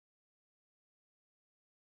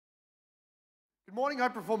Good morning,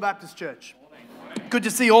 Hope Reformed Baptist Church. Good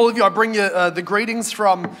to see all of you. I bring you the greetings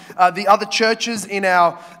from the other churches in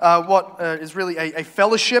our, what is really a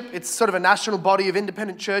fellowship. It's sort of a national body of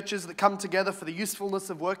independent churches that come together for the usefulness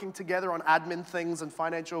of working together on admin things and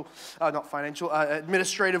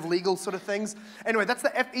administrative, legal sort of things. Anyway, that's the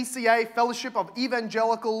FECA, Fellowship of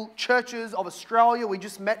Evangelical Churches of Australia. We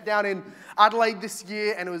just met down in Adelaide this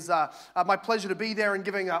year, and it was my pleasure to be there and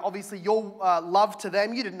giving, obviously, your love to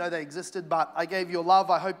them. You didn't know they existed, but I gave your love.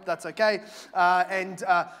 I hope that's okay. And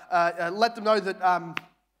let them know that,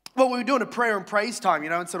 we were doing a prayer and praise time,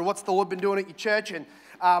 and sort of what's the Lord been doing at your church, and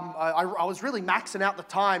I was really maxing out the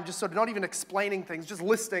time, just sort of not even explaining things, just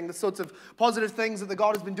listing the sorts of positive things that the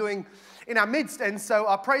God has been doing in our midst, and so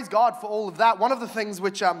praise God for all of that. One of the things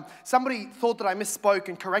which somebody thought that I misspoke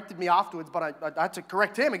and corrected me afterwards, but I had to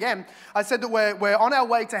correct him again. I said that we're on our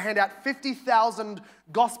way to hand out 50,000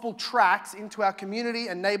 gospel tracts into our community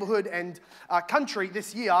and neighborhood and country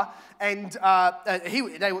this year, and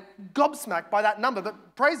they were gobsmacked by that number.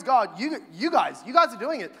 But praise God, you guys are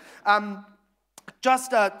doing it.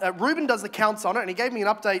 Ruben does the counts on it, and he gave me an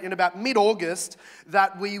update in about mid-August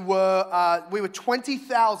that we were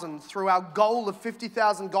 20,000 through our goal of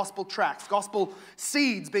 50,000 gospel tracts, gospel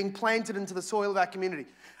seeds being planted into the soil of our community.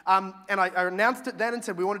 And I announced it then and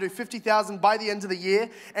said we want to do 50,000 by the end of the year.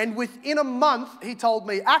 And within a month, he told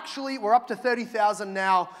me, actually, we're up to 30,000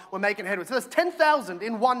 now. We're making headway. So that's 10,000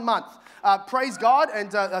 in 1 month. Praise God,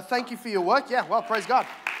 and thank you for your work. Yeah, well, praise God.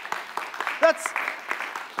 That's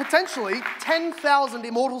potentially 10,000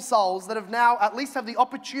 immortal souls that have now at least have the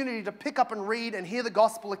opportunity to pick up and read and hear the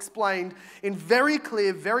gospel explained in very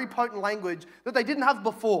clear, very potent language that they didn't have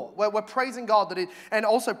before. We're praising God and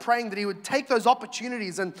also praying that He would take those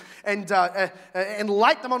opportunities and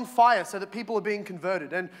light them on fire so that people are being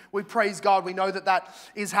converted. And we praise God. We know that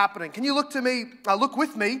is happening. Can you look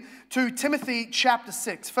with me to Timothy chapter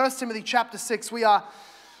 6? 1 Timothy chapter 6. We are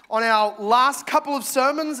on our last couple of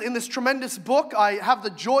sermons in this tremendous book. I have the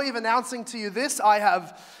joy of announcing to you this. I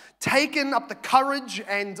have taken up the courage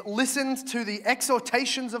and listened to the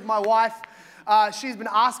exhortations of my wife. She's been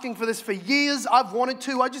asking for this for years. I've wanted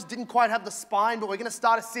to. I just didn't quite have the spine, but we're going to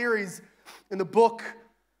start a series in the book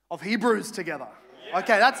of Hebrews together.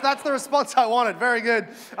 Okay, that's the response I wanted. Very good.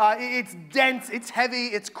 It's dense, it's heavy,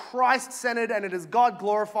 it's Christ-centered, and it is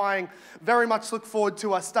God-glorifying. Very much look forward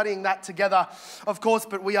to us studying that together, of course,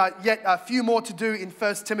 but we are yet a few more to do in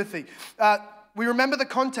 1 Timothy. We remember the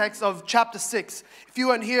context of chapter 6. If you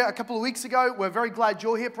weren't here a couple of weeks ago, we're very glad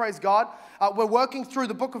you're here, praise God. We're working through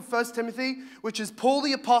the book of 1 Timothy, which is Paul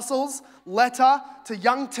the Apostle's letter to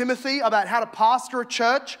young Timothy about how to pastor a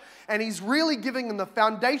church. And he's really giving them the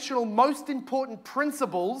foundational, most important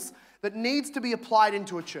principles that needs to be applied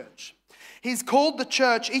into a church. He's called the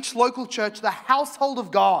church, each local church, the household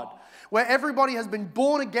of God, where everybody has been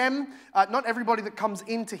born again, not everybody that comes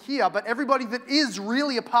into here, but everybody that is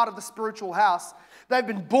really a part of the spiritual house. They've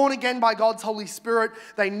been born again by God's Holy Spirit.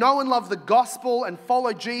 They know and love the gospel and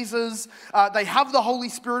follow Jesus. They have the Holy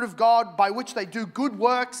Spirit of God by which they do good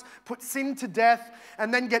works, put sin to death,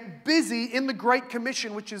 and then get busy in the Great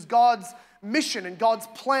Commission, which is God's mission and God's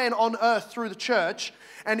plan on earth through the church.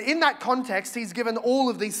 And in that context, he's given all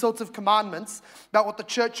of these sorts of commandments about what the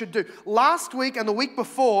church should do. Last week and the week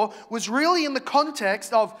before was really in the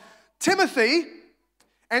context of Timothy,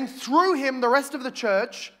 and through him, the rest of the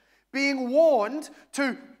church being warned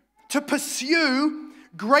to pursue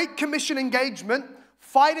Great Commission engagement,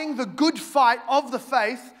 fighting the good fight of the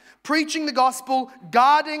faith, preaching the gospel,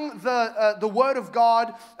 guarding the word of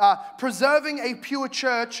God, preserving a pure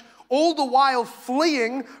church, all the while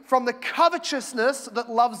fleeing from the covetousness that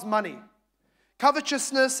loves money.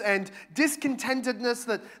 Covetousness and discontentedness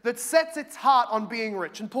that sets its heart on being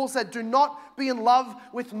rich. And Paul said, do not be in love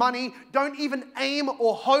with money. Don't even aim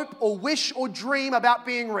or hope or wish or dream about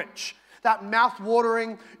being rich. That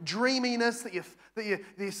mouth-watering dreaminess that you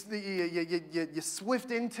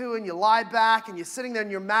swift into and you lie back and you're sitting there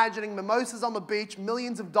and you're imagining mimosas on the beach,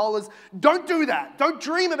 millions of dollars. Don't do that. Don't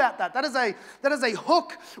dream about that. That is a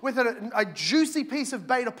hook with a juicy piece of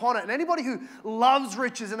bait upon it. And anybody who loves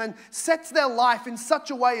riches and then sets their life in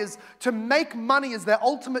such a way as to make money as their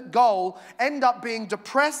ultimate goal end up being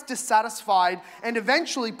depressed, dissatisfied, and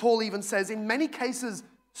eventually, Paul even says, in many cases,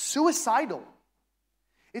 suicidal.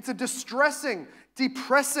 It's a distressing,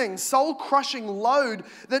 depressing, soul-crushing load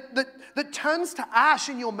that turns to ash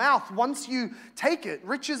in your mouth once you take it.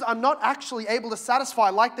 Riches are not actually able to satisfy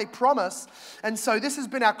like they promise. And so this has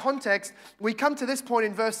been our context. We come to this point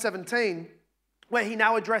in verse 17 where he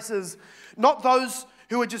now addresses not those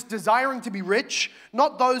who are just desiring to be rich,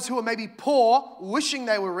 not those who are maybe poor, wishing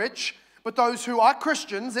they were rich, but those who are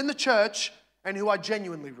Christians in the church and who are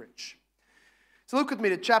genuinely rich. So look with me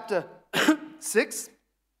to chapter 6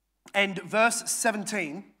 and verse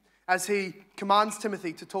 17 as he commands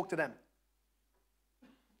Timothy to talk to them.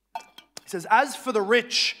 He says, as for the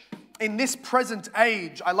rich in this present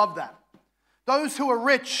age, I love that. Those who are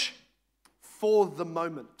rich for the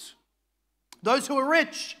moment. Those who are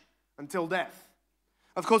rich until death.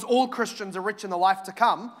 Of course, all Christians are rich in the life to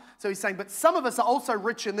come. So he's saying, but some of us are also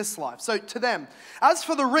rich in this life. So to them, as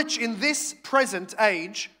for the rich in this present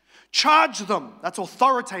age, charge them, that's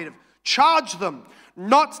authoritative, charge them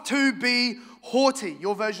not to be haughty,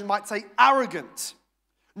 your version might say arrogant,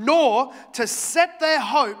 nor to set their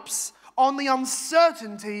hopes on the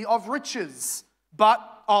uncertainty of riches, but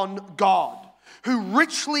on God, who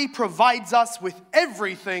richly provides us with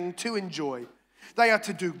everything to enjoy. They are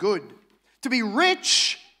to do good, to be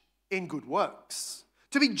rich in good works,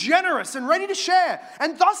 to be generous and ready to share,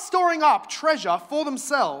 and thus storing up treasure for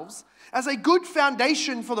themselves as a good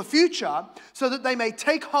foundation for the future, so that they may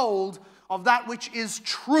take hold of that which is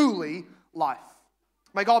truly life.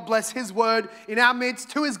 May God bless his word in our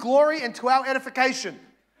midst to his glory and to our edification.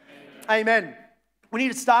 Amen. We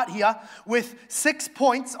need to start here with 6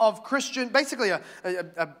 points of Christian, basically a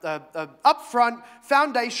upfront,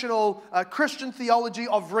 foundational Christian theology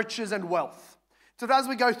of riches and wealth. So as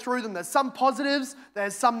we go through them, there's some positives,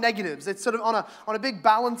 there's some negatives. It's sort of on a big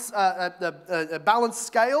balance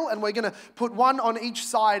scale, and we're going to put one on each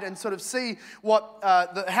side and sort of see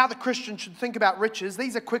how the Christian should think about riches.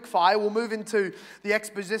 These are quick fire. We'll move into the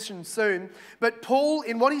exposition soon. But Paul,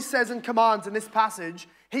 in what he says and commands in this passage,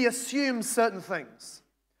 he assumes certain things.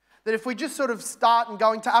 That if we just sort of start and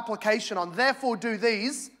go into application on therefore do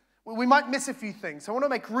these, we might miss a few things. So I want to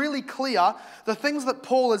make really clear the things that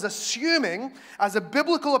Paul is assuming as a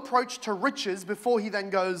biblical approach to riches before he then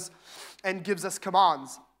goes and gives us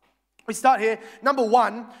commands. We start here. Number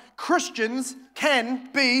 1, Christians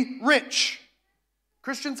can be rich.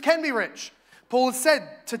 Christians can be rich. Paul has said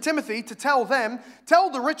to Timothy to tell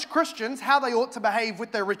the rich Christians how they ought to behave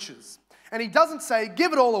with their riches. And he doesn't say,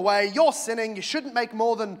 give it all away, you're sinning, you shouldn't make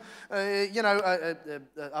more than,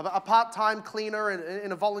 a part-time cleaner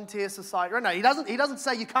in a volunteer society. No, he doesn't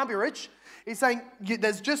say you can't be rich. He's saying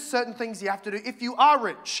there's just certain things you have to do if you are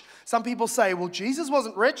rich. Some people say, well, Jesus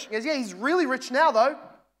wasn't rich. He goes, yeah, he's really rich now, though.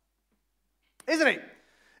 Isn't he?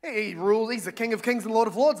 He rules, he's the King of Kings and Lord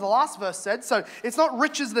of Lords, the last verse said. So it's not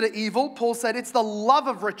riches that are evil. Paul said it's the love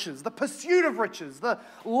of riches, the pursuit of riches. The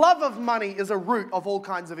love of money is a root of all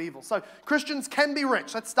kinds of evil. So Christians can be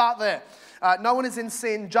rich. Let's start there. No one is in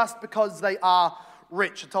sin just because they are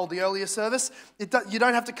rich. I told the earlier service, you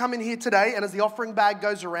don't have to come in here today, and as the offering bag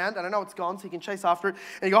goes around, and I know it's gone, so you can chase after it,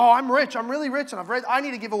 and you go, oh, I'm rich, I'm really rich, and I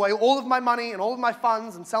need to give away all of my money and all of my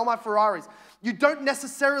funds and sell my Ferraris. You don't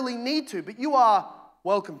necessarily need to, but you are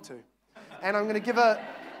welcome to. And I'm going to give a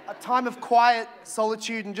time of quiet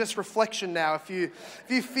solitude and just reflection now. If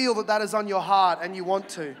you feel that is on your heart and you want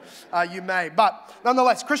to, you may. But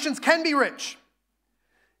nonetheless, Christians can be rich.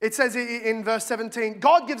 It says in verse 17,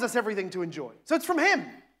 God gives us everything to enjoy. So it's from him.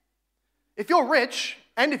 If you're rich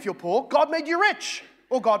and if you're poor, God made you rich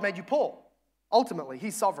or God made you poor. Ultimately,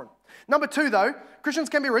 he's sovereign. Number 2, though, Christians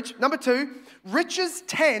can be rich. Number 2, riches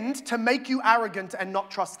tend to make you arrogant and not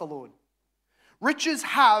trust the Lord. Riches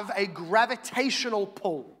have a gravitational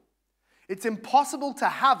pull. It's impossible to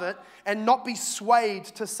have it and not be swayed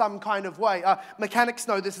to some kind of way. Mechanics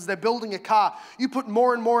know this as they're building a car. You put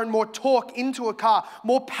more and more and more torque into a car,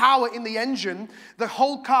 more power in the engine, the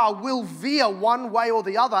whole car will veer one way or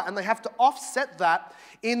the other, and they have to offset that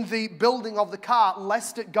in the building of the car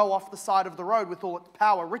lest it go off the side of the road with all its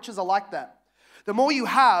power. Riches are like that. The more you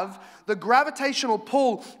have, the gravitational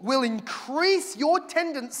pull will increase your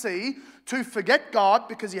tendency to forget God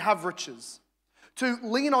because you have riches, to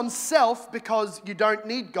lean on self because you don't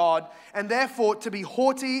need God, and therefore to be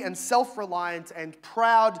haughty and self-reliant and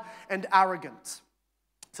proud and arrogant.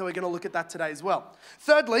 So we're going to look at that today as well.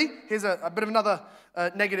 Thirdly, here's a bit of another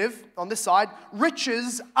negative on this side.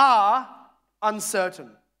 Riches are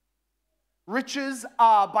uncertain. Riches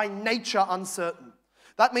are by nature uncertain.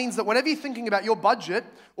 That means that whenever you're thinking about your budget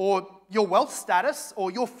or your wealth status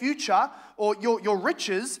or your future or your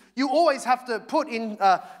riches, you always have to put in,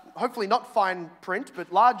 hopefully not fine print,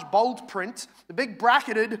 but large bold print, the big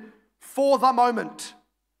bracketed, for the moment.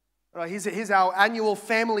 Here's our annual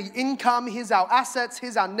family income, here's our assets,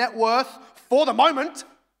 here's our net worth for the moment,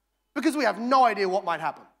 because we have no idea what might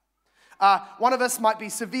happen. One of us might be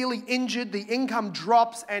severely injured, the income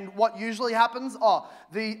drops, and what usually happens?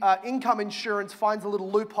 The income insurance finds a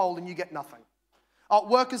little loophole and you get nothing.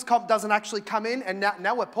 Workers' comp doesn't actually come in, and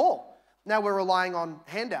now we're poor. Now we're relying on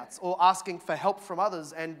handouts or asking for help from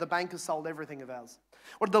others, and the bank has sold everything of ours.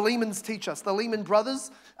 What did the Lehmans teach us? The Lehman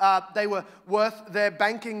Brothers, they were worth, their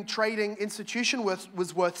banking trading institution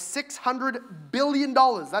was worth $600 billion.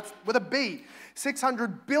 That's with a B.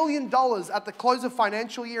 $600 billion at the close of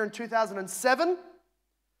financial year in 2007.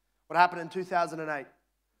 What happened in 2008?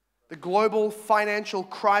 The global financial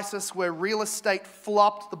crisis where real estate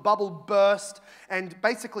flopped, the bubble burst, and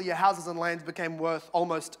basically your houses and lands became worth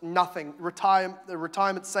almost nothing. The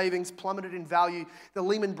retirement savings plummeted in value. The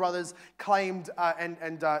Lehman Brothers claimed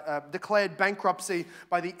and declared bankruptcy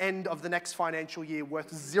by the end of the next financial year, worth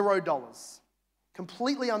 $0.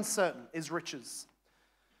 Completely uncertain is riches.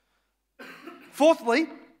 Fourthly,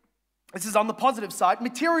 this is on the positive side,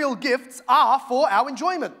 material gifts are for our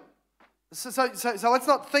enjoyment. So let's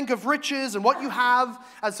not think of riches and what you have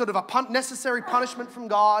as sort of a necessary punishment from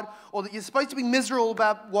God, or that you're supposed to be miserable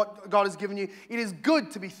about what God has given you. It is good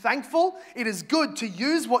to be thankful. It is good to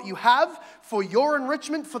use what you have for your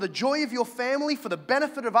enrichment, for the joy of your family, for the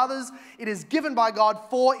benefit of others. It is given by God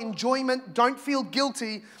for enjoyment. Don't feel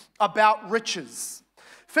guilty about riches.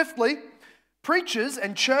 Fifthly, preachers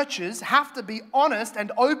and churches have to be honest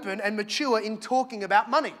and open and mature in talking about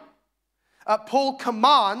money. Paul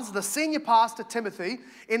commands the senior pastor, Timothy,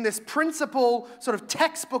 in this principle sort of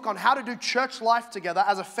textbook on how to do church life together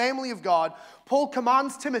as a family of God. Paul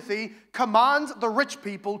commands Timothy, commands the rich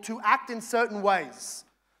people to act in certain ways.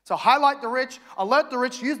 So highlight the rich, alert the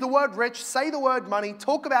rich, use the word rich, say the word money,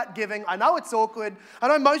 talk about giving. I know it's awkward. I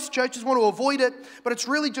know most churches want to avoid it, but it's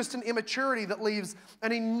really just an immaturity that leaves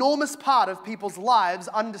an enormous part of people's lives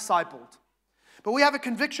undiscipled. But we have a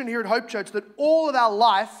conviction here at Hope Church that all of our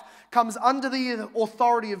life comes under the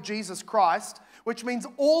authority of Jesus Christ, which means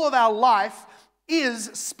all of our life is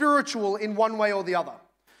spiritual in one way or the other.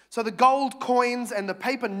 So the gold coins and the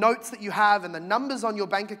paper notes that you have and the numbers on your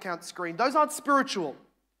bank account screen, those aren't spiritual.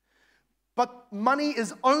 But money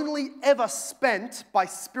is only ever spent by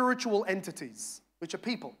spiritual entities, which are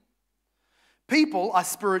people. People are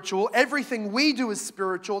spiritual. Everything we do is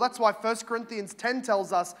spiritual. That's why 1 Corinthians 10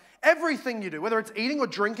 tells us everything you do, whether it's eating or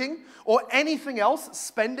drinking or anything else,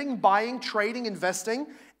 spending, buying, trading, investing,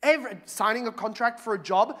 signing a contract for a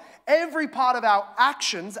job, every part of our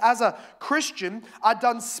actions as a Christian are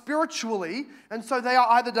done spiritually, and so they are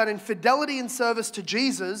either done in fidelity and service to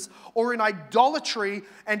Jesus or in idolatry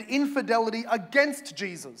and infidelity against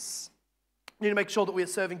Jesus. We need to make sure that we are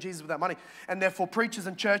serving Jesus with our money. And therefore, preachers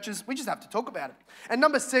and churches, we just have to talk about it. And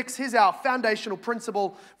number 6, here's our foundational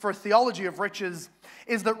principle for a theology of riches,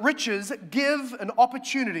 is that riches give an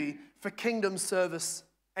opportunity for kingdom service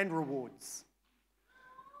and rewards.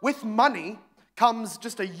 With money comes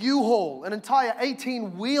just a U-Haul, an entire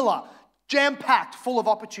 18-wheeler, jam-packed full of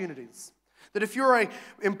opportunities. That if you're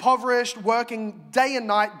impoverished, working day and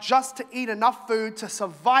night just to eat enough food to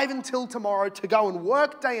survive until tomorrow, to go and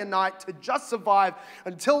work day and night to just survive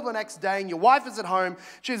until the next day, and your wife is at home,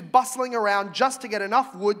 she's bustling around just to get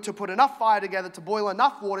enough wood, to put enough fire together, to boil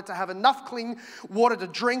enough water, to have enough clean water to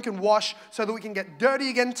drink and wash so that we can get dirty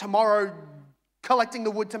again tomorrow, collecting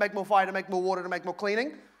the wood to make more fire, to make more water, to make more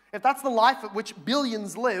cleaning. If that's the life at which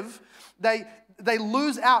billions live, they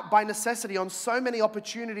lose out by necessity on so many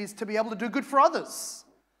opportunities to be able to do good for others.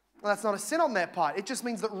 Well, that's not a sin on their part. It just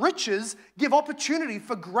means that riches give opportunity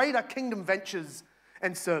for greater kingdom ventures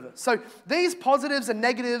and service. So these positives and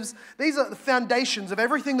negatives, these are the foundations of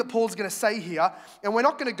everything that Paul's going to say here. And we're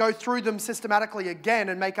not going to go through them systematically again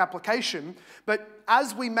and make application. But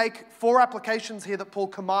as we make 4 applications here that Paul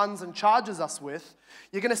commands and charges us with,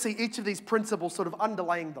 you're going to see each of these principles sort of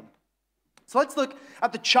underlaying them. So let's look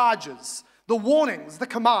at the charges, the warnings, the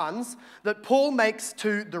commands that Paul makes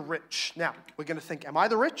to the rich. Now, we're going to think, am I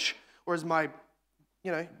the rich? Or is my,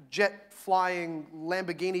 jet-flying,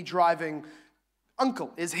 Lamborghini-driving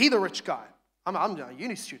uncle, is he the rich guy? I'm a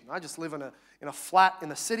uni student. I just live in a flat in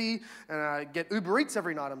the city, and I get Uber Eats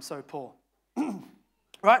every night. I'm so poor.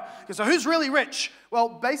 Right? So who's really rich? Well,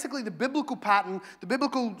 basically the biblical pattern, the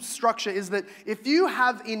biblical structure is that if you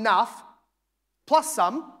have enough plus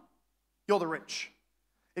some, you're the rich.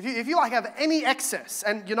 If you have any excess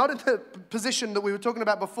and you're not in the position that we were talking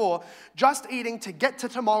about before, just eating to get to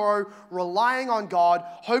tomorrow, relying on God,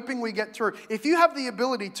 hoping we get through. If you have the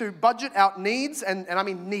ability to budget out needs, and I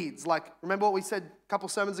mean needs, like remember what we said a couple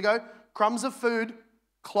sermons ago? Crumbs of food,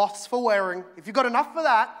 cloths for wearing. If you've got enough for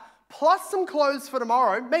that, plus some clothes for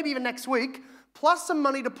tomorrow, maybe even next week, plus some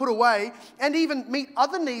money to put away, and even meet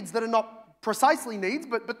other needs that are not precisely needs,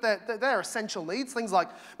 but they're essential needs. Things like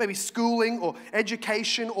maybe schooling or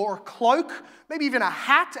education or a cloak, maybe even a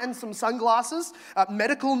hat and some sunglasses,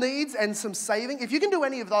 medical needs and some saving. If you can do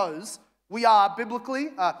any of those, We are biblically,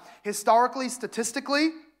 historically,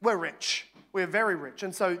 statistically, we're rich. We're very rich.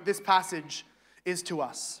 And so this passage is to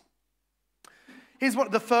us. Here's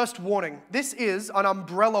the first warning. This is an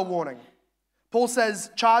umbrella warning. Paul says,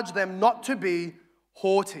 charge them not to be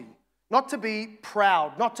haughty, not to be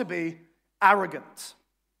proud, not to be arrogant.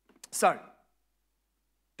 So,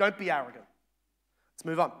 don't be arrogant. Let's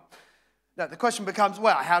move on. Now, the question becomes,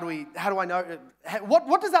 well, how do I know?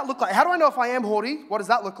 What does that look like? How do I know if I am haughty? What does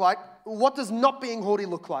that look like? What does not being haughty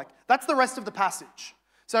look like? That's the rest of the passage.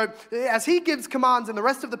 So, as he gives commands in the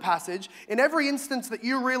rest of the passage, in every instance that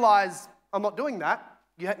you realize, I'm not doing that,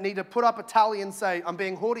 you need to put up a tally and say, I'm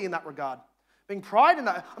being haughty in that regard. Being pride in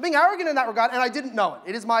that, I'm being arrogant in that regard, and I didn't know it.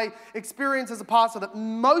 It is my experience as a pastor that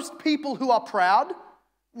most people who are proud,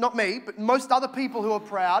 not me, but most other people who are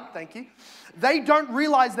proud, thank you, they don't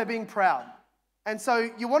realize they're being proud. And so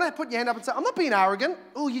you want to put your hand up and say, I'm not being arrogant.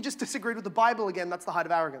 Oh, you just disagreed with the Bible again. That's the height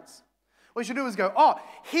of arrogance. What you should do is go, oh,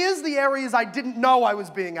 here's the areas I didn't know I was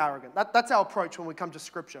being arrogant. That's our approach when we come to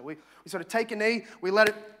Scripture. We sort of take a knee, we let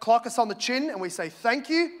it clock us on the chin, and we say, thank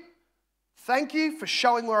you. Thank you for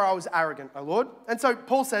showing where I was arrogant, O Lord. And so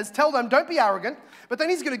Paul says, tell them, don't be arrogant. But then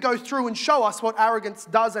he's going to go through and show us what arrogance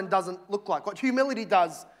does and doesn't look like, what humility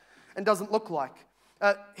does and doesn't look like.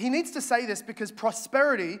 He needs to say this because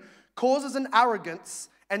prosperity causes an arrogance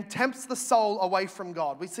and tempts the soul away from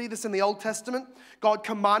God. We see this in the Old Testament. God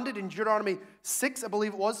commanded in Deuteronomy 6, I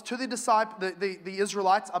believe it was, to the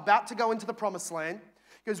Israelites about to go into the promised land.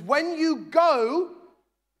 Because when you go,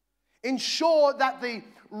 ensure that the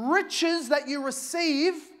riches that you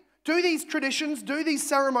receive, do these traditions, do these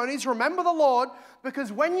ceremonies, remember the Lord,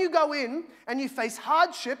 because when you go in and you face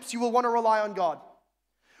hardships, you will want to rely on God.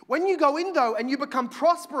 When you go in, though, and you become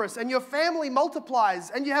prosperous and your family multiplies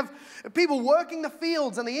and you have people working the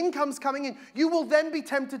fields and the income's coming in, you will then be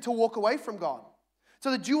tempted to walk away from God.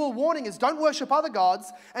 So the dual warning is don't worship other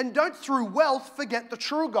gods and don't through wealth forget the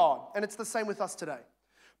true God. And it's the same with us today.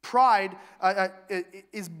 Pride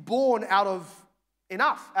is born out of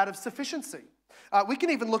enough, out of sufficiency. We can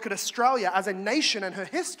even look at Australia as a nation and her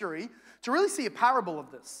history to really see a parable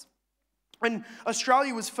of this. When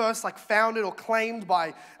Australia was first founded or claimed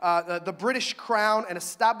by the British Crown and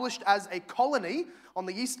established as a colony on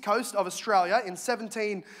the east coast of Australia in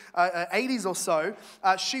 1780s or so,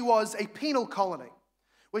 she was a penal colony,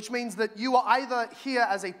 which means that you are either here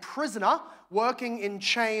as a prisoner working in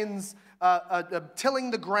chains, tilling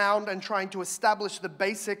the ground and trying to establish the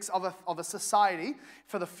basics of a society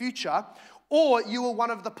for the future, or you were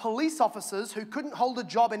one of the police officers who couldn't hold a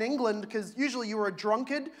job in England because usually you were a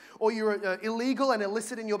drunkard or you were illegal and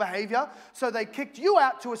illicit in your behavior, so they kicked you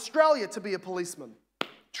out to Australia to be a policeman.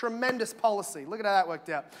 Tremendous policy. Look at how that worked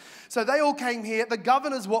out. So they all came here. The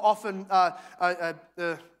governors were often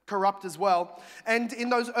corrupt as well. And in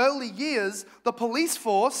those early years, the police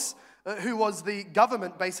force, who was the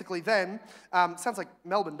government basically then, sounds like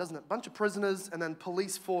Melbourne, doesn't it? Bunch of prisoners and then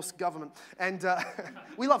police force government. And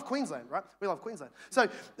we love Queensland, right? We love Queensland. So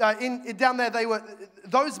down there,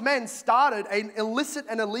 those men started an illicit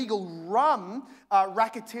and illegal rum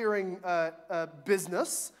racketeering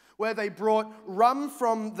business where they brought rum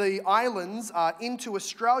from the islands into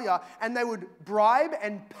Australia, and they would bribe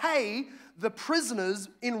and pay the prisoners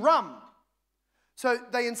in rum. So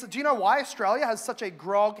do you know why Australia has such a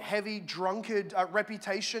grog-heavy, drunkard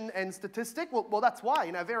reputation and statistic? Well, that's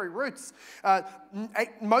why, very roots.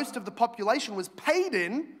 Most of the population was paid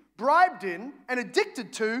in, bribed in, and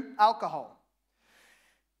addicted to alcohol.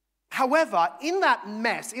 However, in that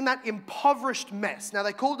mess, in that impoverished mess, now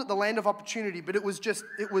they called it the land of opportunity, but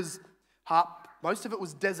most of it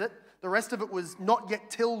was desert. The rest of it was not yet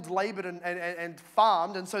tilled, labored, and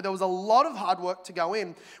farmed. And so there was a lot of hard work to go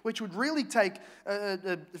in, which would really take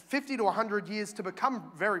 50 to 100 years to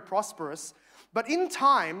become very prosperous. But in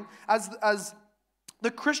time, as the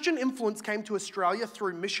Christian influence came to Australia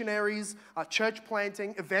through missionaries, church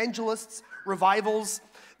planting, evangelists, revivals,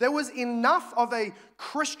 there was enough of a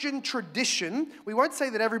Christian tradition. We won't say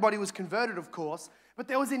that everybody was converted, of course, but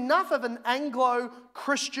there was enough of an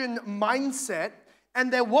Anglo-Christian mindset,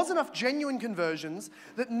 and there was enough genuine conversions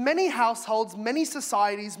that many households, many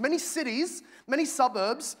societies, many cities, many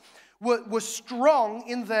suburbs were strong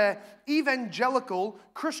in their evangelical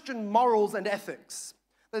Christian morals and ethics.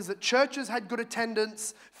 There's that churches had good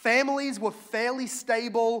attendance, families were fairly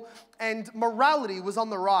stable, and morality was on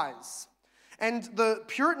the rise. And the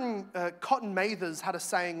Puritan Cotton Mathers had a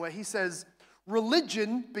saying where he says,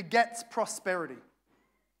 religion begets prosperity.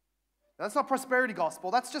 Now, that's not prosperity gospel.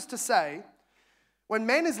 That's just to say, when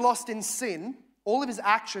man is lost in sin, all of his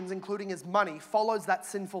actions, including his money, follows that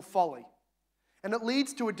sinful folly. and it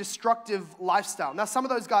leads to a destructive lifestyle. Now, some of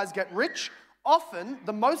those guys get rich. Often,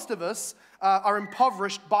 the most of us are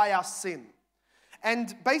impoverished by our sin.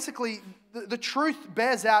 And basically, the truth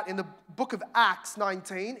bears out in the book of Acts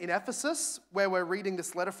 19 in Ephesus, where we're reading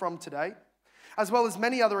this letter from today, as well as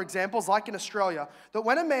many other examples, like in Australia, that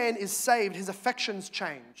when a man is saved, his affections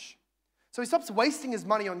change. So he stops wasting his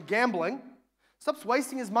money on gambling, stops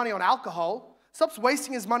wasting his money on alcohol, stops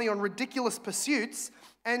wasting his money on ridiculous pursuits,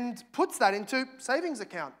 and puts that into savings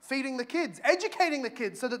account, feeding the kids, educating the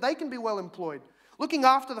kids so that they can be well employed, looking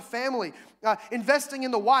after the family, investing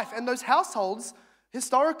in the wife. And those households,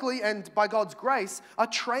 historically and by God's grace, are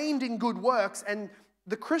trained in good works, and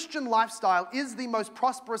the Christian lifestyle is the most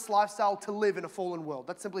prosperous lifestyle to live in a fallen world.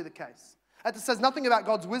 That's simply the case. It says nothing about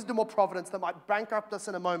God's wisdom or providence that might bankrupt us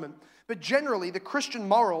in a moment, but generally the Christian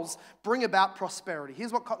morals bring about prosperity.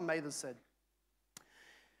 Here's what Cotton Mather said.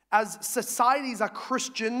 As societies are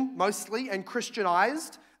Christian mostly and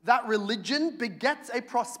Christianized, that religion begets a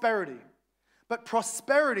prosperity. But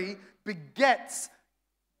prosperity begets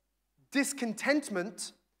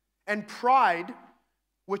discontentment and pride,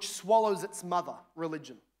 which swallows its mother,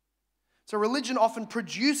 religion. So religion often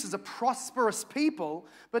produces a prosperous people,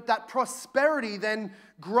 but that prosperity then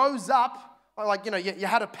grows up. Like, you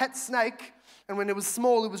had a pet snake, and when it was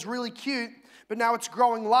small, it was really cute, but now it's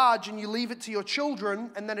growing large, and you leave it to your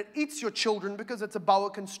children, and then it eats your children because it's a boa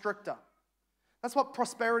constrictor. That's what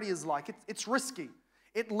prosperity is like. It's risky.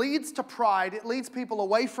 It leads to pride. It leads people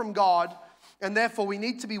away from God, and therefore we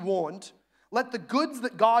need to be warned. Let the goods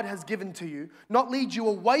that God has given to you not lead you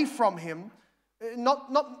away from Him,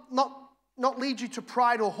 not lead you to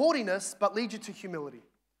pride or haughtiness, but lead you to humility.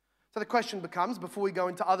 So the question becomes, before we go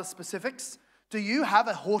into other specifics, do you have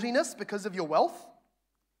a haughtiness because of your wealth?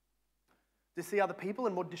 Do you see other people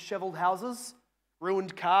in more disheveled houses,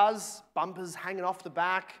 ruined cars, bumpers hanging off the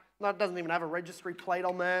back? No, it doesn't even have a registry plate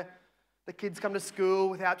on there. The kids come to school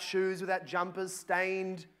without shoes, without jumpers,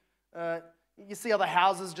 stained. You see other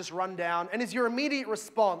houses just run down. And is your immediate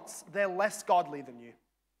response, they're less godly than you?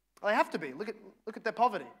 They have to be. Look at their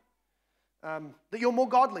poverty. That you're more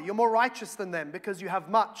godly, you're more righteous than them because you have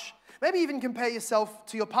much. Maybe even compare yourself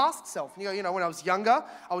to your past self. When I was younger,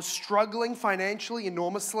 I was struggling financially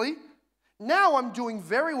enormously. Now I'm doing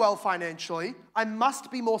very well financially. I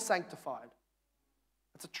must be more sanctified.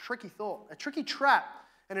 That's a tricky thought, a tricky trap,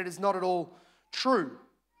 and it is not at all true.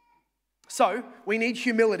 So, we need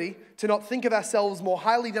humility to not think of ourselves more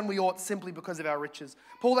highly than we ought simply because of our riches.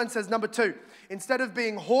 Paul then says, number 2, instead of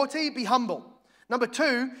being haughty, be humble. Number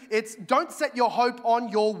 2, it's don't set your hope on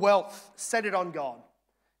your wealth. Set it on God.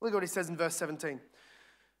 Look at what he says in verse 17.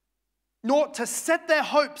 Nor to set their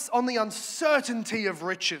hopes on the uncertainty of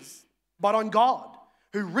riches, but on God,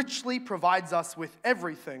 who richly provides us with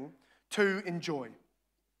everything to enjoy.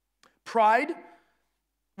 Pride,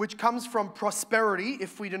 which comes from prosperity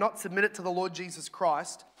if we do not submit it to the Lord Jesus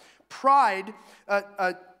Christ. Pride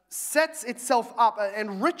sets itself up,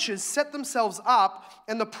 and riches set themselves up,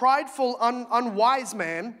 and the prideful, unwise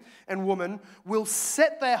man and woman will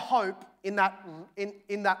set their hope in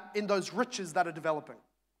those riches that are developing.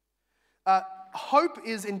 Hope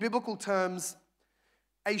is, in biblical terms,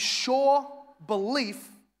 a sure belief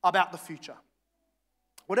about the future.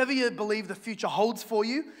 Whatever you believe the future holds for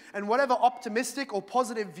you, and whatever optimistic or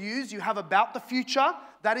positive views you have about the future,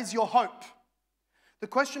 that is your hope. The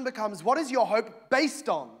question becomes, what is your hope based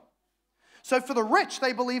on? So for the rich,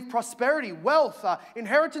 they believe prosperity, wealth,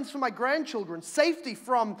 inheritance for my grandchildren, safety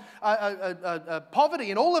from poverty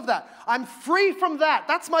and all of that. I'm free from that.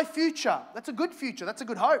 That's my future. That's a good future. That's a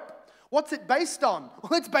good hope. What's it based on?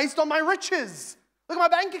 Well, it's based on my riches. Look at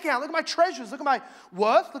my bank account, look at my treasures, look at my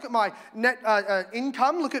worth, look at my net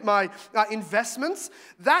income, look at my investments.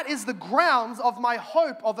 That is the grounds of my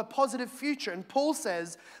hope of a positive future. And Paul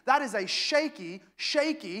says that is a shaky,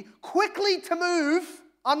 quickly to move,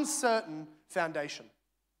 uncertain foundation.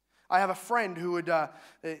 I have a friend who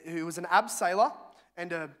was an abseiler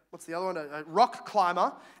and a rock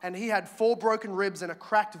climber, and he had 4 broken ribs and a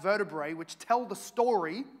cracked vertebrae, which tell the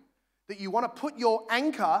story that you want to put your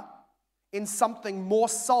anchor in something more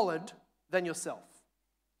solid than yourself.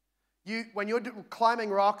 When you're climbing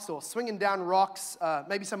rocks or swinging down rocks,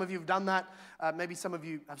 maybe some of you have done that, maybe some of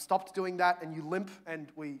you have stopped doing that and you limp, and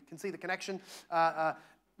we can see the connection.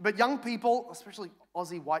 But young people, especially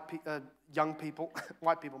Aussie young people,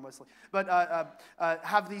 white people mostly, but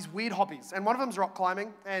have these weird hobbies. And one of them is rock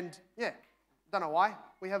climbing, and don't know why.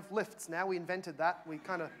 We have lifts now, we invented that. We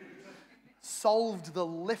kind of solved the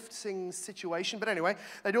lifting situation. But anyway,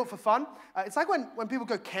 they do it for fun. It's like when people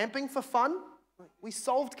go camping for fun. We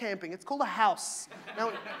solved camping. It's called a house.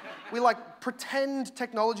 Now, we like pretend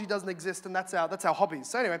technology doesn't exist, and that's our hobbies.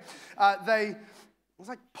 So anyway, it was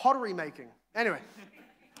like pottery making. Anyway,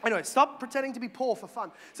 stop pretending to be poor for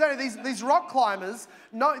fun. So anyway, these rock climbers,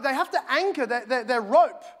 they have to anchor their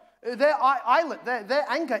rope, their eyelet, their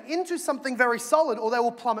anchor into something very solid, or they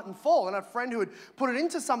will plummet and fall. And I had a friend who had put it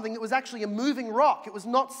into something that was actually a moving rock. It was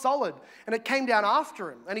not solid, and it came down after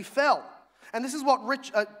him, and he fell. And this is what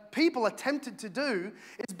rich people are tempted to do,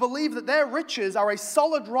 is believe that their riches are a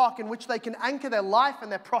solid rock in which they can anchor their life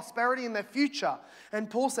and their prosperity and their future. And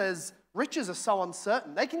Paul says, riches are so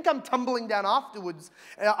uncertain. They can come tumbling down after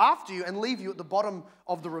you and leave you at the bottom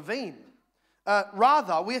of the ravine.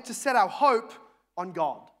 Rather, we are to set our hope on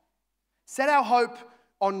God. Set our hope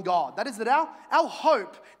on God. That is that our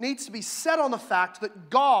hope needs to be set on the fact that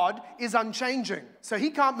God is unchanging. So he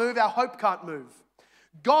can't move, our hope can't move.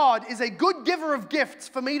 God is a good giver of gifts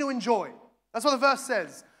for me to enjoy. That's what the verse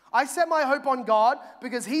says. I set my hope on God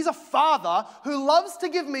because he's a father who loves to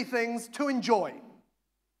give me things to enjoy.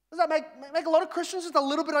 Does that make a lot of Christians just a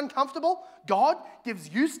little bit uncomfortable? God gives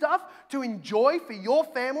you stuff to enjoy for your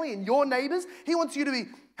family and your neighbors. He wants you to be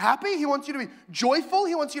happy. He wants you to be joyful.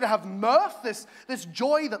 He wants you to have mirth, this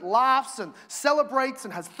joy that laughs and celebrates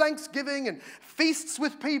and has thanksgiving and feasts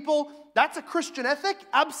with people. That's a Christian ethic?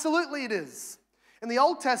 Absolutely it is. In the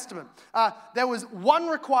Old Testament, there was one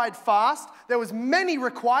required fast. There was many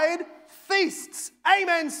required feasts.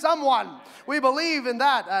 Amen, someone. We believe in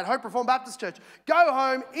that at Hope Reformed Baptist Church. Go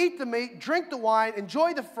home, eat the meat, drink the wine,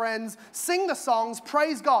 enjoy the friends, sing the songs,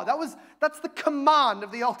 praise God. That's the command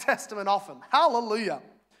of the Old Testament often. Hallelujah.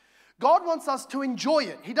 God wants us to enjoy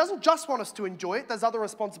it. He doesn't just want us to enjoy it. There's other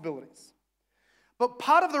responsibilities. But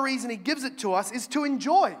part of the reason he gives it to us is to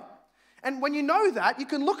enjoy. And when you know that, you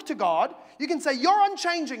can look to God. You can say, you're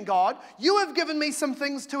unchanging, God. You have given me some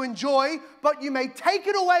things to enjoy, but you may take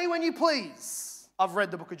it away when you please. I've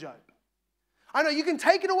read the book of Job. I know you can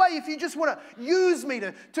take it away if you just want to use me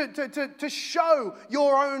to show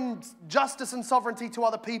your own justice and sovereignty to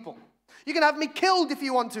other people. You can have me killed if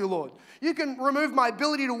you want to, Lord. You can remove my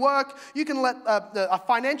ability to work. You can let a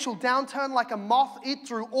financial downturn like a moth eat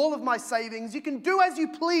through all of my savings. You can do as you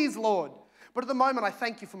please, Lord. But at the moment, I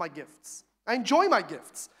thank you for my gifts. I enjoy my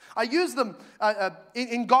gifts. I use them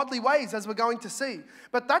in godly ways, as we're going to see.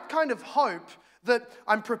 But that kind of hope that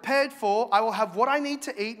I'm prepared for, I will have what I need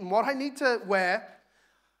to eat and what I need to wear,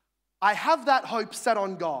 I have that hope set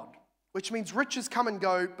on God, which means riches come and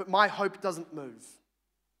go, but my hope doesn't move.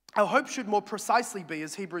 Our hope should more precisely be,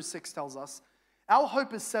 as Hebrews 6 tells us, our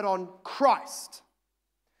hope is set on Christ.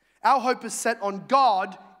 Our hope is set on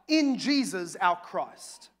God in Jesus, our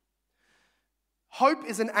Christ. Hope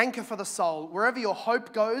is an anchor for the soul. Wherever your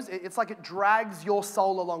hope goes, it's like it drags your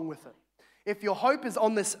soul along with it. If your hope is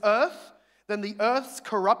on this earth, then the earth's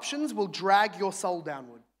corruptions will drag your soul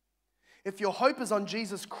downward. If your hope is on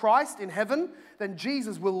Jesus Christ in heaven, then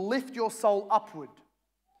Jesus will lift your soul upward.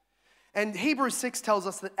 And Hebrews 6 tells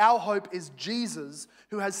us that our hope is Jesus,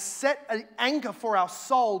 who has set an anchor for our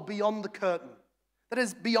soul beyond the curtain. That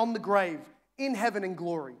is, beyond the grave, in heaven and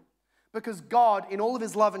glory. Because God, in all of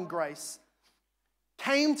his love and grace,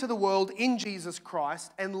 came to the world in Jesus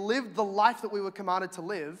Christ and lived the life that we were commanded to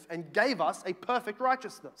live and gave us a perfect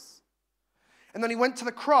righteousness. And then he went to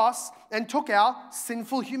the cross and took our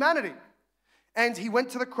sinful humanity. And he went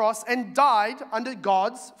to the cross and died under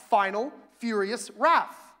God's final furious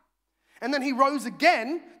wrath. And then he rose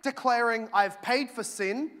again, declaring, I've paid for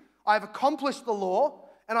sin, I've accomplished the law,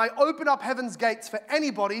 and I open up heaven's gates for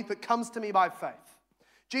anybody that comes to me by faith.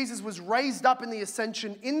 Jesus was raised up in the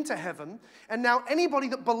ascension into heaven, and now anybody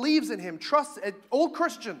that believes in him, trusts, all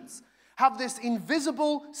Christians have this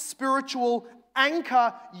invisible spiritual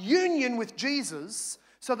anchor union with Jesus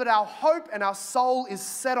so that our hope and our soul is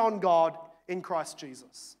set on God in Christ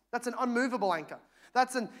Jesus. That's an unmovable anchor.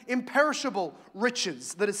 That's an imperishable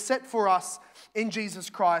riches that is set for us in Jesus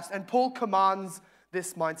Christ. And Paul commands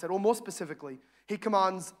this mindset, or more specifically, he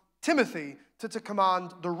commands Timothy to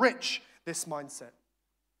command the rich this mindset.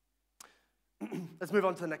 Let's move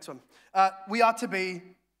on to the next one. We are to be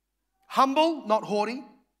humble, not haughty.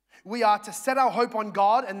 We are to set our hope on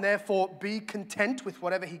God and therefore be content with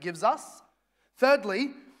whatever he gives us.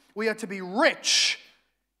 Thirdly, we are to be rich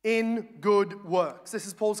in good works. This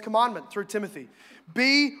is Paul's commandment through Timothy.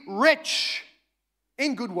 Be rich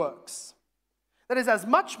in good works. That is, as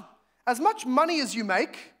much money as you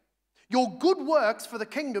make, your good works for the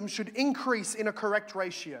kingdom should increase in a correct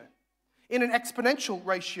ratio. In an exponential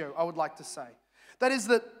ratio, I would like to say. That is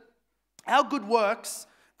that our good works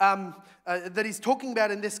that he's talking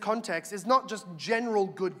about in this context is not just general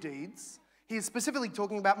good deeds. He is specifically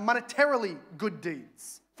talking about monetarily good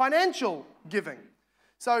deeds, financial giving.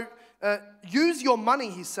 So use your money,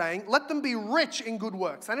 he's saying. Let them be rich in good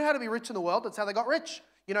works. They know how to be rich in the world. That's how they got rich.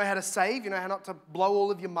 You know how to save. You know how not to blow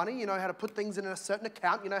all of your money. You know how to put things in a certain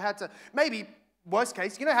account. You know how to, maybe, worst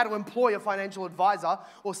case, you know how to employ a financial advisor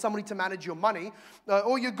or somebody to manage your money.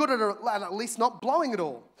 Or you're good at least not blowing it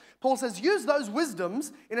all. Paul says, use those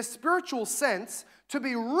wisdoms in a spiritual sense to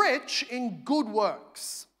be rich in good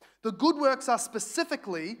works. The good works are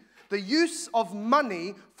specifically the use of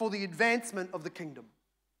money for the advancement of the kingdom.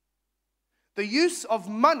 The use of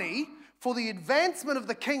money for the advancement of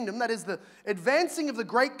the kingdom, that is the advancing of the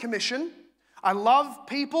Great Commission. I love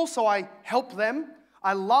people, so I help them.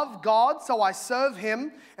 I love God, so I serve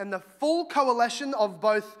Him. And the full coalition of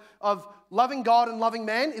both of loving God and loving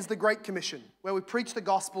man is the Great Commission, where we preach the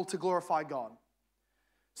gospel to glorify God.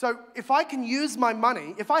 So if I can use my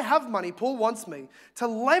money, if I have money, Paul wants me to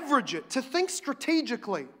leverage it, to think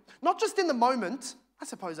strategically, not just in the moment. I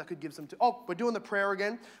suppose I could give some to, we're doing the prayer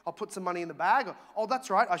again. I'll put some money in the bag. Or, that's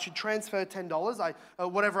right, I should transfer $10,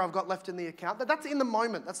 whatever I've got left in the account. That's in the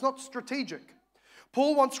moment. That's not strategic.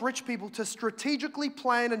 Paul wants rich people to strategically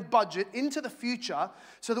plan and budget into the future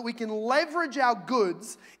so that we can leverage our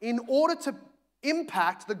goods in order to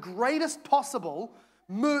impact the greatest possible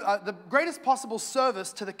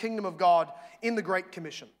service to the kingdom of God in the Great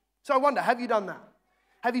Commission. So I wonder, have you done that?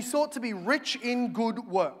 Have you sought to be rich in good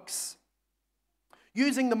works?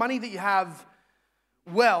 Using the money that you have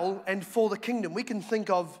well and for the kingdom. We can think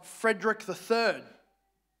of Frederick III,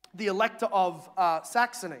 the Elector of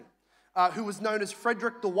Saxony, who was known as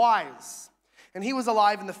Frederick the Wise. And he was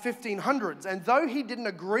alive in the 1500s. And though he didn't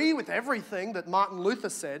agree with everything that Martin Luther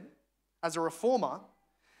said as a reformer,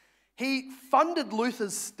 he funded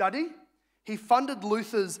Luther's study. He funded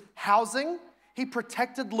Luther's housing. He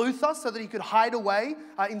protected Luther so that he could hide away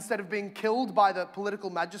instead of being killed by the political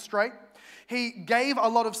magistrate. He gave a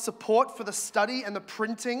lot of support for the study and the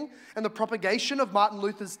printing and the propagation of Martin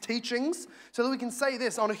Luther's teachings so that we can say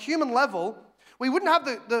this, on a human level, we wouldn't have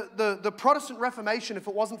the Protestant Reformation if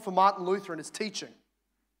it wasn't for Martin Luther and his teaching.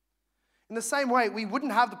 In the same way, we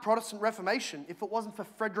wouldn't have the Protestant Reformation if it wasn't for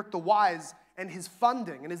Frederick the Wise and his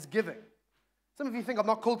funding and his giving. Some of you think I'm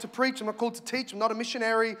not called to preach, I'm not called to teach, I'm not a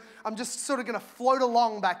missionary, I'm just sort of going to float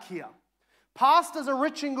along back here. Pastors are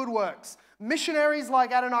rich in good works. Missionaries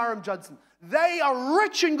like Adoniram Judson, they are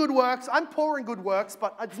rich in good works. I'm poor in good works,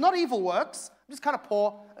 but it's not evil works. I'm just kind of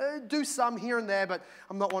poor. Do some here and there, but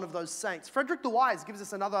I'm not one of those saints. Frederick the Wise gives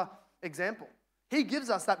us another example. He gives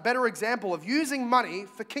us that better example of using money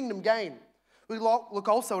for kingdom gain. We look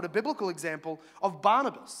also at a biblical example of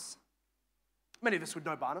Barnabas. Many of us would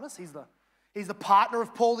know Barnabas. He's the partner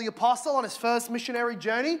of Paul the Apostle on his first missionary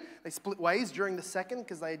journey. They split ways during the second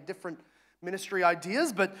because they had different ministry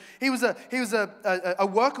ideas, but he was a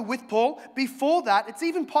worker with Paul. Before that, it's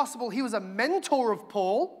even possible he was a mentor of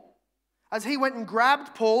Paul as he went and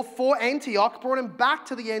grabbed Paul for Antioch, brought him back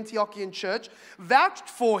to the Antiochian church, vouched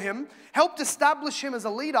for him, helped establish him as a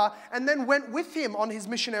leader, and then went with him on his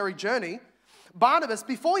missionary journey. Barnabas,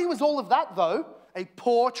 before he was all of that though, a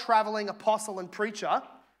poor traveling apostle and preacher,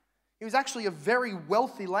 he was actually a very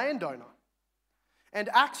wealthy landowner. And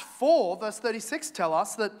Acts 4, verse 36 tell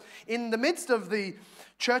us that in the midst of the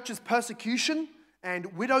church's persecution and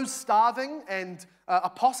widows starving and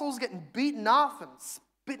apostles getting beaten up and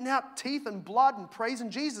spitting out teeth and blood and praising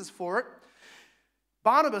Jesus for it,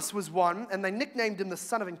 Barnabas was one, and they nicknamed him the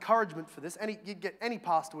son of encouragement for this. Any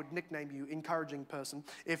pastor would nickname you encouraging person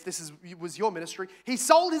if this was your ministry. He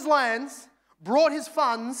sold his lands, brought his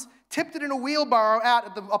funds, tipped it in a wheelbarrow out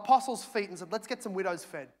at the apostles' feet and said, let's get some widows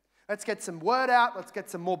fed. Let's get some word out. Let's get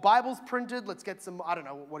some more Bibles printed. Let's get some, I don't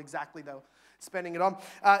know what exactly they were spending it on.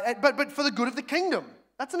 But for the good of the kingdom.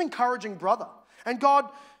 That's an encouraging brother. And God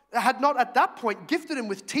had not at that point gifted him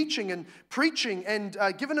with teaching and preaching and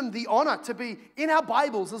given him the honor to be in our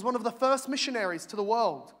Bibles as one of the first missionaries to the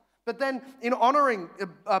world. But then in honoring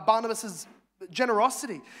Barnabas's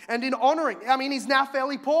generosity and in honoring, he's now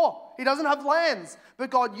fairly poor. He doesn't have lands, but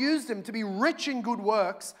God used him to be rich in good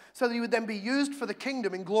works so that he would then be used for the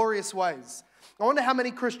kingdom in glorious ways. I wonder how many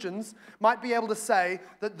Christians might be able to say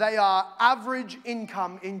that they are average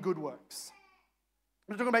income in good works.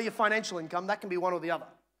 We're talking about your financial income. That can be one or the other.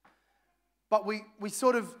 But we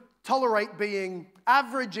sort of tolerate being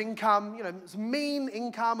average income, mean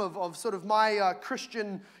income of sort of my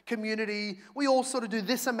Christian community. We all sort of do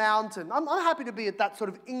this amount, and I'm happy to be at that sort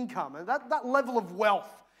of income and that level of wealth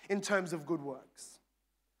in terms of good works.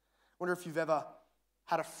 I wonder if you've ever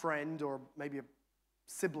had a friend or maybe a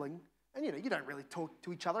sibling, and you don't really talk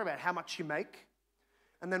to each other about how much you make,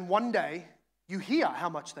 and then one day you hear how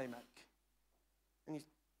much they make.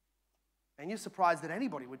 And you're surprised that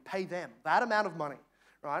anybody would pay them that amount of money,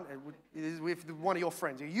 right? If one of your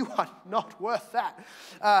friends, you are not worth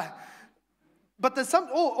that. But there's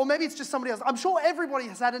or maybe it's just somebody else. I'm sure everybody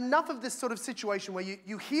has had enough of this sort of situation where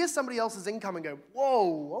you hear somebody else's income and go,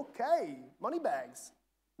 whoa, okay, money bags,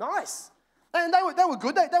 nice. And they were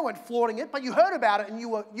good. They weren't flaunting it, but you heard about it and you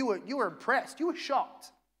were impressed. You were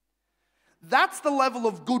shocked. That's the level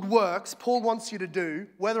of good works Paul wants you to do,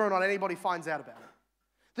 whether or not anybody finds out about it.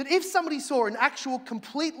 That if somebody saw an actual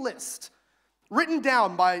complete list written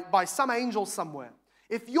down by some angel somewhere,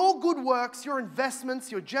 if your good works, your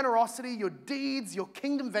investments, your generosity, your deeds, your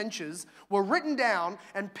kingdom ventures were written down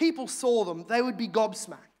and people saw them, they would be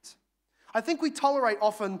gobsmacked. I think we tolerate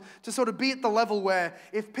often to sort of be at the level where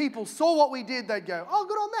if people saw what we did, they'd go, oh,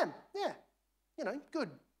 good on them. Yeah, good.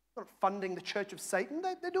 Not funding the church of Satan.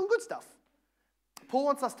 They're doing good stuff. Paul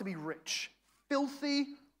wants us to be rich, filthy,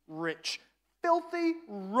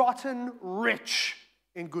 rotten rich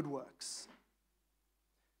in good works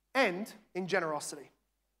and in generosity.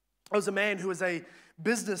 There was a man who was a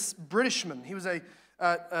Britishman. He was a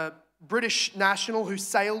British national who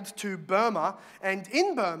sailed to Burma, and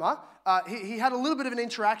in Burma, he had a little bit of an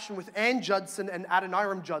interaction with Ann Judson and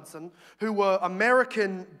Adoniram Judson, who were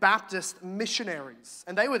American Baptist missionaries.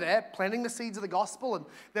 And they were there planting the seeds of the gospel, and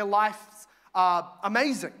their lives are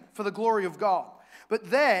amazing for the glory of God. But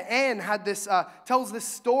there, Anne had tells this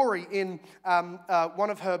story in one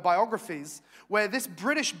of her biographies, where this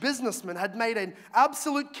British businessman had made an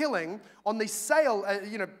absolute killing on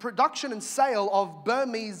the production and sale of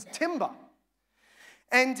Burmese timber.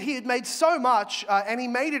 And he had made so much, and he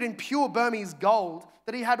made it in pure Burmese gold,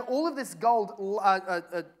 that he had all of this gold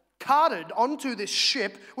carted onto this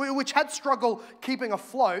ship, which had struggle keeping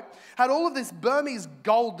afloat, had all of this Burmese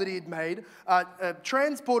gold that he had made,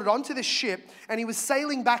 transported onto this ship, and he was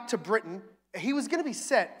sailing back to Britain. He was going to be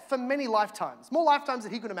set for many lifetimes, more lifetimes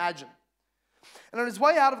than he could imagine. And on his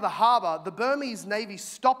way out of the harbor, the Burmese Navy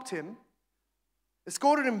stopped him,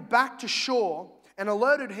 escorted him back to shore, and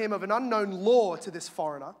alerted him of an unknown law to this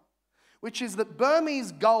foreigner, which is that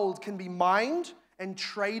Burmese gold can be mined and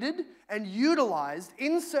traded and utilized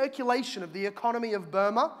in circulation of the economy of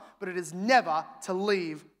Burma, but it is never to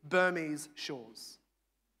leave Burmese shores.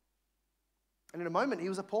 And in a moment, he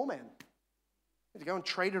was a poor man. He had to go and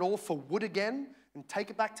trade it all for wood again and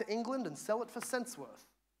take it back to England and sell it for cents worth.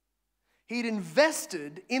 He'd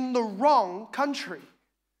invested in the wrong country.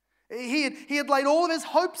 He had laid all of his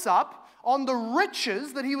hopes up on the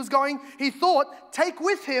riches that he thought, take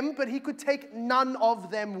with him, but he could take none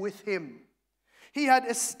of them with him. He had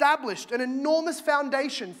established an enormous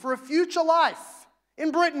foundation for a future life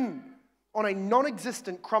in Britain on a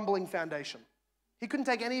non-existent, crumbling foundation. He couldn't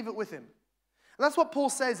take any of it with him. And that's what Paul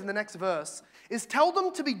says in the next verse, is tell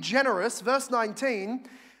them to be generous, verse 19,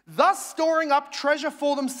 thus storing up treasure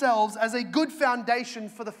for themselves as a good foundation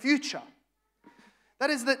for the future. That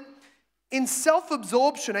is that in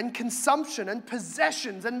self-absorption and consumption and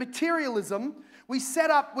possessions and materialism,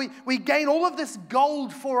 we gain all of this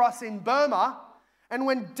gold for us in Burma, and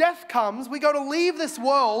when death comes, we go to leave this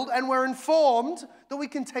world and we're informed that we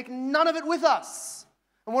can take none of it with us.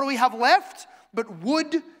 And what do we have left? But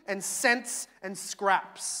wood and cents and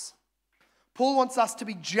scraps. Paul wants us to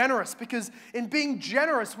be generous because in being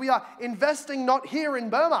generous, we are investing not here in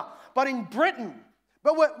Burma, but in Britain.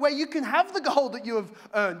 But where you can have the gold that you have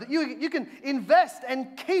earned, that you can invest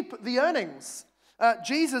and keep the earnings.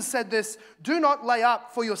 Jesus said this, do not lay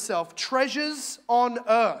up for yourself treasures on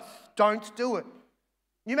earth. Don't do it.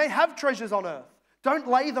 You may have treasures on earth. Don't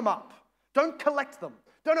lay them up. Don't collect them.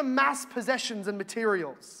 Don't amass possessions and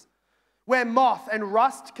materials where moth and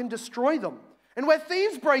rust can destroy them and where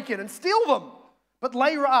thieves break in and steal them. But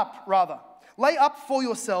lay up for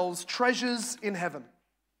yourselves treasures in heaven,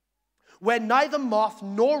 where neither moth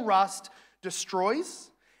nor rust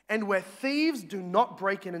destroys, and where thieves do not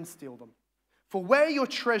break in and steal them. For where your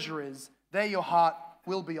treasure is, there your heart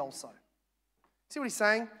will be also. See what he's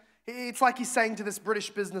saying? It's like he's saying to this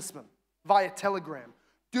British businessman via telegram,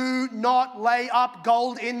 do not lay up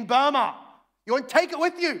gold in Burma. You won't take it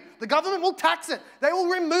with you. The government will tax it. They will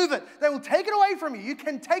remove it. They will take it away from you. You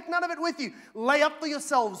can take none of it with you. Lay up for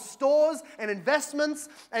yourselves stores and investments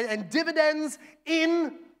and dividends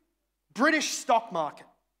in British stock market.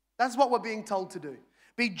 That's what we're being told to do.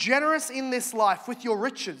 Be generous in this life with your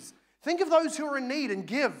riches. Think of those who are in need and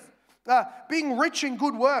give. Being rich in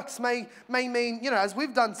good works may mean, as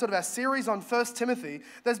we've done sort of our series on 1 Timothy,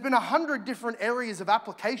 there's been 100 different areas of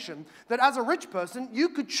application that as a rich person, you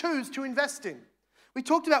could choose to invest in. We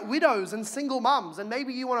talked about widows and single mums, and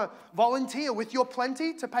maybe you want to volunteer with your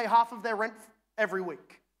plenty to pay half of their rent every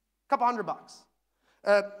week. A couple $100.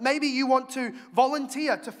 Maybe you want to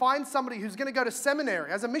volunteer to find somebody who's going to go to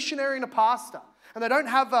seminary as a missionary and a pastor, and they don't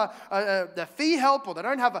have a fee help, or they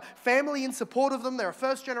don't have a family in support of them. They're a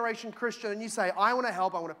first-generation Christian, and you say, I want to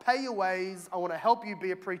help. I want to pay your ways. I want to help you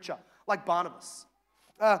be a preacher, like Barnabas.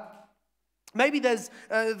 Maybe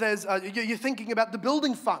you're thinking about the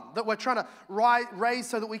building fund that we're trying to raise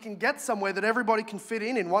so that we can get somewhere that everybody can fit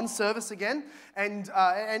in one service again,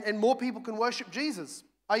 and more people can worship Jesus.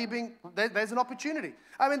 There's an opportunity.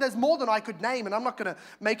 I mean, there's more than I could name, and I'm not going to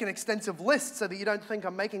make an extensive list so that you don't think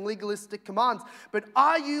I'm making legalistic commands. But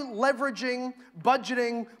are you leveraging,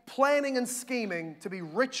 budgeting, planning, and scheming to be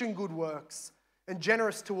rich in good works and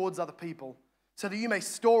generous towards other people so that you may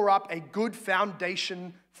store up a good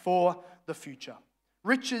foundation for the future?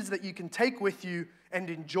 Riches that you can take with you and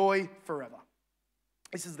enjoy forever.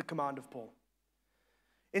 This is the command of Paul.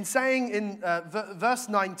 In saying in verse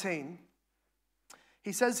 19,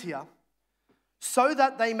 he says here, so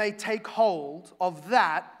that they may take hold of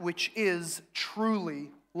that which is truly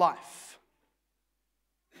life.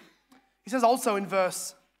 He says also in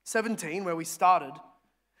verse 17, where we started,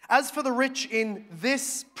 as for the rich in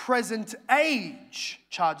this present age,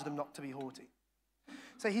 charge them not to be haughty.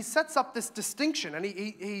 So he sets up this distinction, and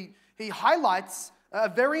he highlights a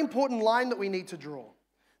very important line that we need to draw.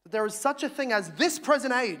 That there is such a thing as this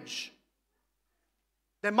present age.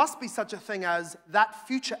 There must be such a thing as that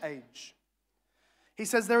future age. He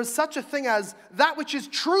says there is such a thing as that which is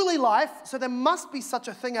truly life, so there must be such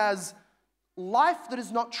a thing as life that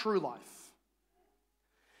is not true life.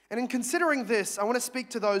 And in considering this, I want to speak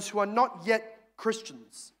to those who are not yet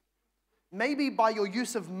Christians. Maybe by your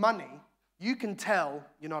use of money, you can tell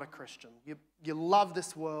you're not a Christian. You love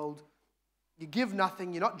this world. You give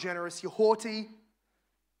nothing. You're not generous. You're haughty.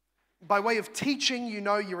 By way of teaching, you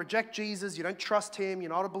know you reject Jesus. You don't trust him. You're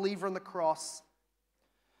not a believer in the cross.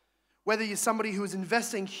 Whether you're somebody who is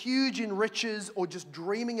investing huge in riches or just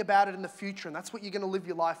dreaming about it in the future, and that's what you're going to live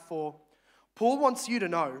your life for, Paul wants you to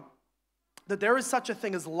know that there is such a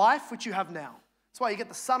thing as life which you have now. That's why you get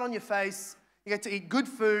the sun on your face. You get to eat good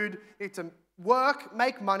food. You get to work,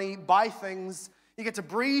 make money, buy things. You get to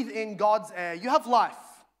breathe in God's air. You have life,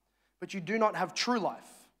 but you do not have true life.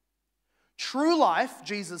 True life,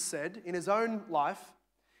 Jesus said in his own life,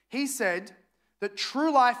 he said that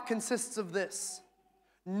true life consists of this: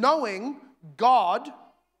 knowing God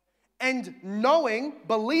and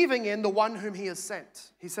believing in the one whom he has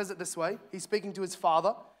sent. He says it this way. He's speaking to his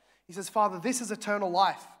Father. He says, Father, this is eternal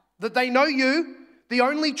life, that they know you, the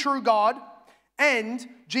only true God, and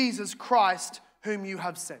Jesus Christ, whom you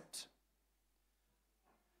have sent.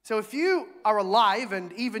 So if you are alive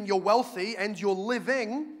and even you're wealthy and you're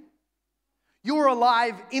living, you are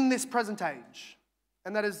alive in this present age.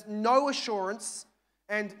 And that is no assurance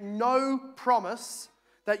and no promise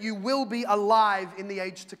that you will be alive in the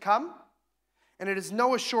age to come. And it is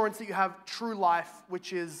no assurance that you have true life,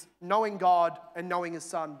 which is knowing God and knowing his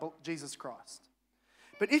Son, Jesus Christ.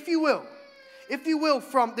 But if you will,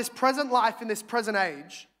 from this present life in this present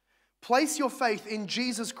age, place your faith in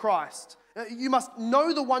Jesus Christ. You must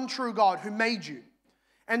know the one true God who made you,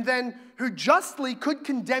 and then who justly could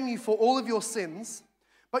condemn you for all of your sins,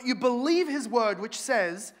 but you believe his word, which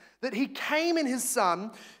says that he came in his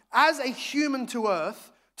Son as a human to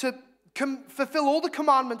earth to fulfill all the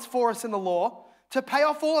commandments for us in the law, to pay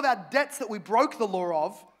off all of our debts that we broke the law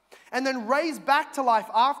of, and then raise back to life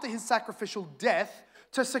after his sacrificial death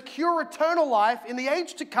to secure eternal life in the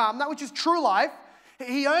age to come, that which is true life.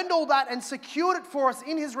 He earned all that and secured it for us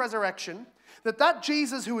in his resurrection, that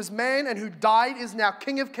Jesus who is man and who died is now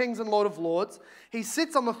King of kings and Lord of lords. He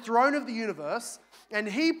sits on the throne of the universe, and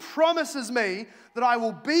he promises me that I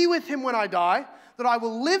will be with him when I die, that I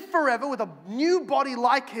will live forever with a new body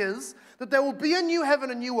like his, that there will be a new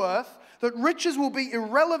heaven and new earth, that riches will be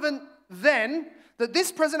irrelevant then, that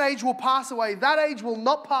this present age will pass away, that age will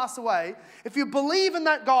not pass away. If you believe in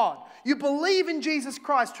that God, you believe in Jesus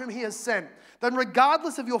Christ whom he has sent, then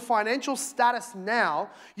regardless of your financial status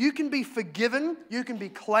now, you can be forgiven, you can be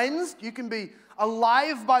cleansed, you can be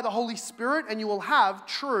alive by the Holy Spirit, and you will have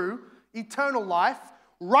true eternal life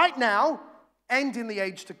right now and in the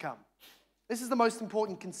age to come. This is the most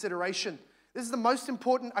important consideration. This is the most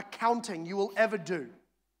important accounting you will ever do.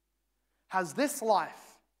 Has this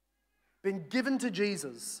life been given to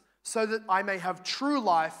Jesus so that I may have true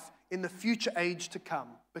life in the future age to come?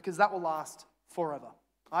 Because that will last forever,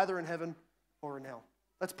 either in heaven or in hell.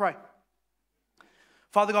 Let's pray.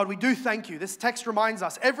 Father God, we do thank you. This text reminds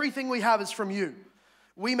us everything we have is from you.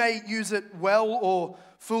 We may use it well or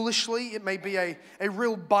foolishly. It may be a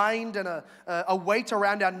real bind and a weight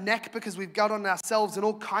around our neck because we've got on ourselves in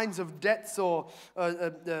all kinds of debts or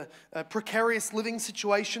precarious living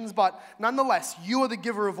situations. But nonetheless, you are the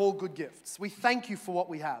giver of all good gifts. We thank you for what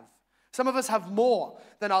we have. Some of us have more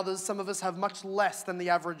than others. Some of us have much less than the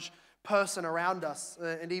average person around us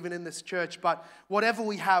and even in this church. But whatever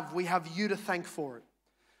we have you to thank for it.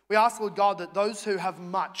 We ask, Lord God, that those who have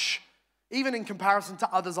much, even in comparison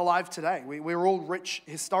to others alive today, we're all rich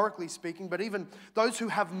historically speaking, but even those who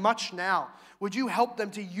have much now, would you help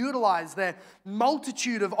them to utilize their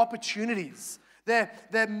multitude of opportunities,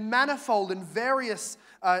 their manifold and various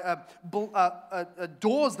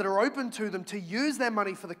doors that are open to them to use their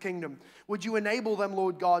money for the kingdom? Would you enable them,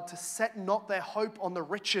 Lord God, to set not their hope on the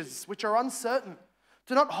riches, which are uncertain,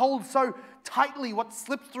 to not hold so tightly what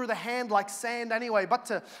slips through the hand like sand anyway, but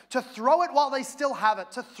to throw it while they still have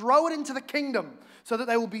it, to throw it into the kingdom so that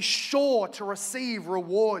they will be sure to receive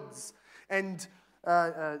rewards and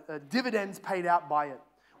dividends paid out by it.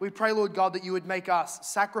 We pray, Lord God, that you would make us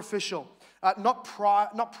sacrificial, not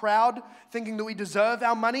proud, thinking that we deserve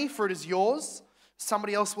our money, for it is yours.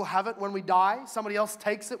 Somebody else will have it when we die. Somebody else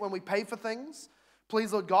takes it when we pay for things.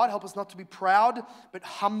 Please, Lord God, help us not to be proud, but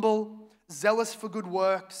humble, zealous for good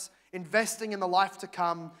works, investing in the life to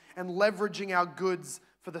come, and leveraging our goods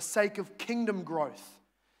for the sake of kingdom growth.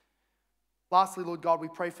 Lastly, Lord God, we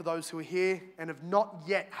pray for those who are here and have not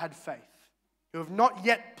yet had faith, who have not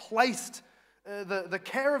yet placed the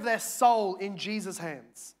care of their soul in Jesus'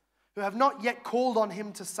 hands, who have not yet called on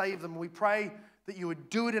him to save them. We pray that you would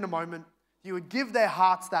do it in a moment. You would give their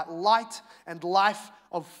hearts that light and life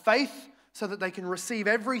of faith so that they can receive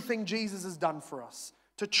everything Jesus has done for us,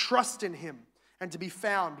 to trust in him and to be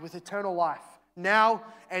found with eternal life now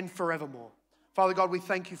and forevermore. Father God, we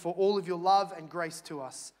thank you for all of your love and grace to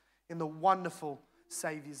us. In the wonderful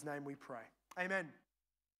Savior's name we pray. Amen.